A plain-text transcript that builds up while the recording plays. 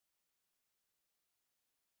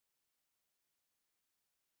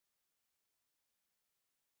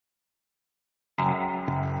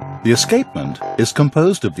The escapement is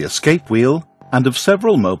composed of the escape wheel and of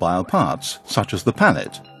several mobile parts, such as the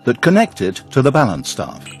pallet, that connect it to the balance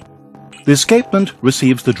staff. The escapement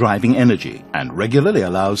receives the driving energy and regularly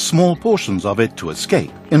allows small portions of it to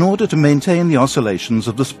escape in order to maintain the oscillations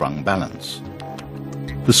of the sprung balance.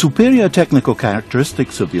 The superior technical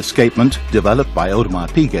characteristics of the escapement developed by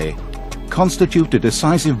Audemars Piguet constitute a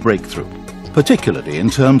decisive breakthrough, particularly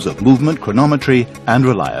in terms of movement chronometry and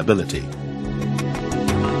reliability.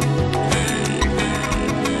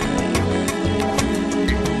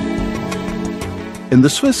 In the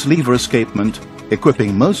Swiss lever escapement,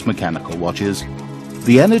 equipping most mechanical watches,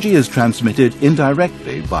 the energy is transmitted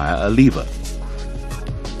indirectly via a lever.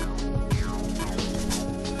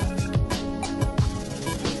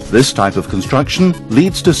 This type of construction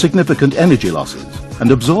leads to significant energy losses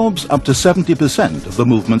and absorbs up to 70% of the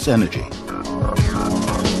movement's energy.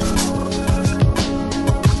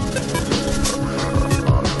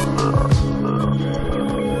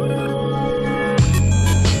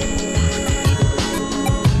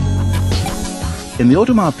 In the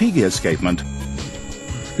Audemars Piguet escapement,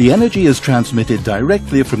 the energy is transmitted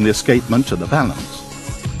directly from the escapement to the balance,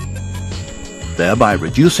 thereby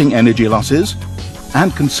reducing energy losses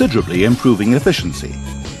and considerably improving efficiency.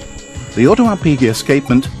 The Audemars Piguet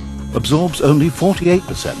escapement absorbs only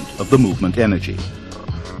 48% of the movement energy.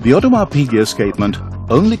 The Audemars Piguet escapement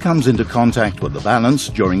only comes into contact with the balance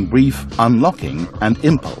during brief unlocking and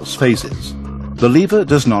impulse phases. The lever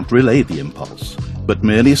does not relay the impulse, but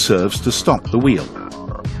merely serves to stop the wheel.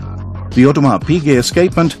 The Audemars Piguet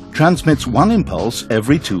escapement transmits one impulse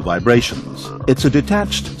every 2 vibrations. It's a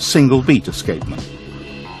detached single-beat escapement.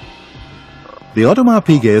 The Audemars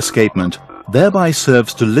Piguet escapement thereby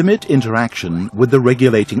serves to limit interaction with the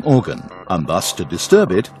regulating organ, and thus to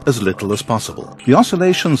disturb it as little as possible. The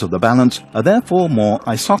oscillations of the balance are therefore more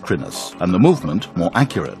isochronous and the movement more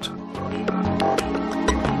accurate.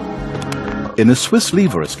 In a Swiss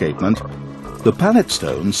lever escapement, the pallet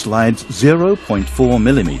stone slides 0.4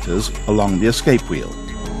 millimeters along the escape wheel.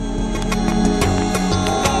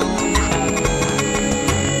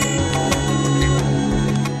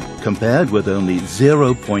 Compared with only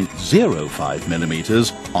 0.05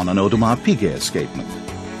 millimeters on an Audemars Piguet escapement.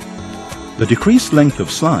 The decreased length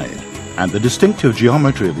of slide and the distinctive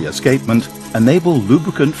geometry of the escapement enable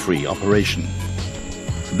lubricant-free operation.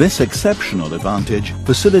 This exceptional advantage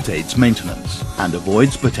facilitates maintenance and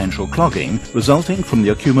avoids potential clogging resulting from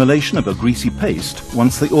the accumulation of a greasy paste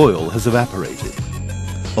once the oil has evaporated.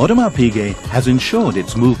 Audemars Piguet has ensured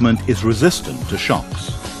its movement is resistant to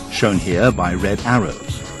shocks, shown here by red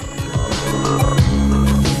arrows.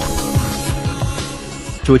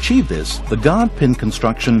 To achieve this, the guard pin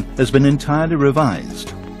construction has been entirely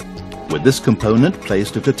revised, with this component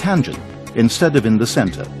placed at a tangent instead of in the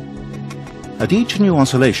center. At each new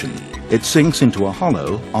oscillation, it sinks into a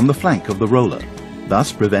hollow on the flank of the roller,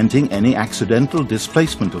 thus preventing any accidental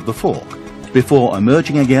displacement of the fork, before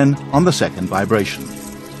emerging again on the second vibration.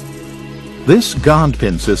 This guard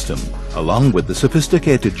pin system, along with the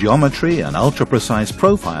sophisticated geometry and ultra-precise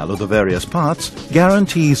profile of the various parts,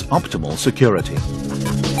 guarantees optimal security.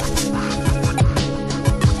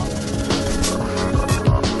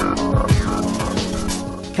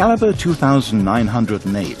 Caliber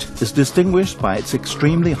 2908 is distinguished by its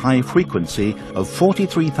extremely high frequency of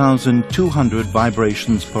 43,200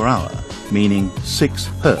 vibrations per hour, meaning 6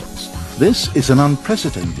 Hz. This is an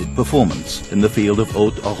unprecedented performance in the field of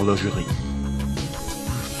haute horlogerie.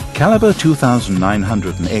 Caliber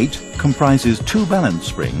 2908 comprises 2 balance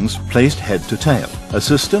springs placed head to tail, a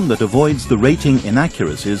system that avoids the rating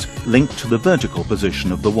inaccuracies linked to the vertical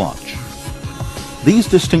position of the watch. These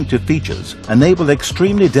distinctive features enable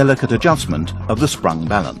extremely delicate adjustment of the sprung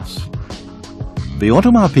balance. The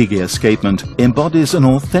Audemars Piguet escapement embodies an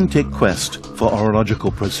authentic quest for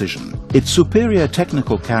horological precision. Its superior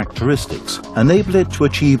technical characteristics enable it to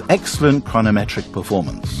achieve excellent chronometric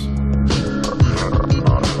performance.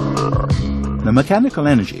 The mechanical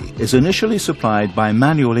energy is initially supplied by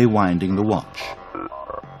manually winding the watch.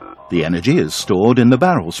 The energy is stored in the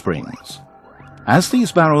barrel springs. As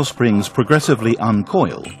these barrel springs progressively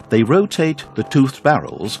uncoil, they rotate the toothed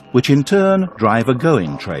barrels, which in turn drive a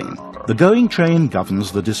going train. The going train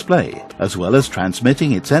governs the display, as well as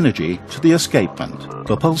transmitting its energy to the escapement.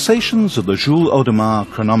 The pulsations of the Jules Audemars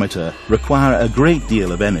chronometer require a great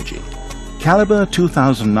deal of energy. Caliber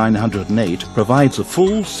 2908 provides a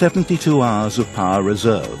full 72 hours of power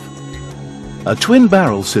reserve. A twin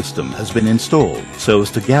barrel system has been installed so as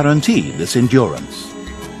to guarantee this endurance.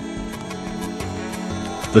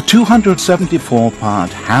 The 274-part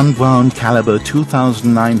hand-wound Caliber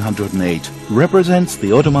 2908 represents the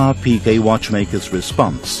Audemars Piguet watchmaker's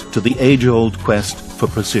response to the age-old quest for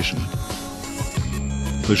precision.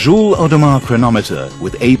 The Jules Audemars Chronometer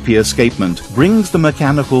with AP Escapement brings the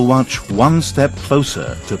mechanical watch one step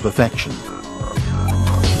closer to perfection.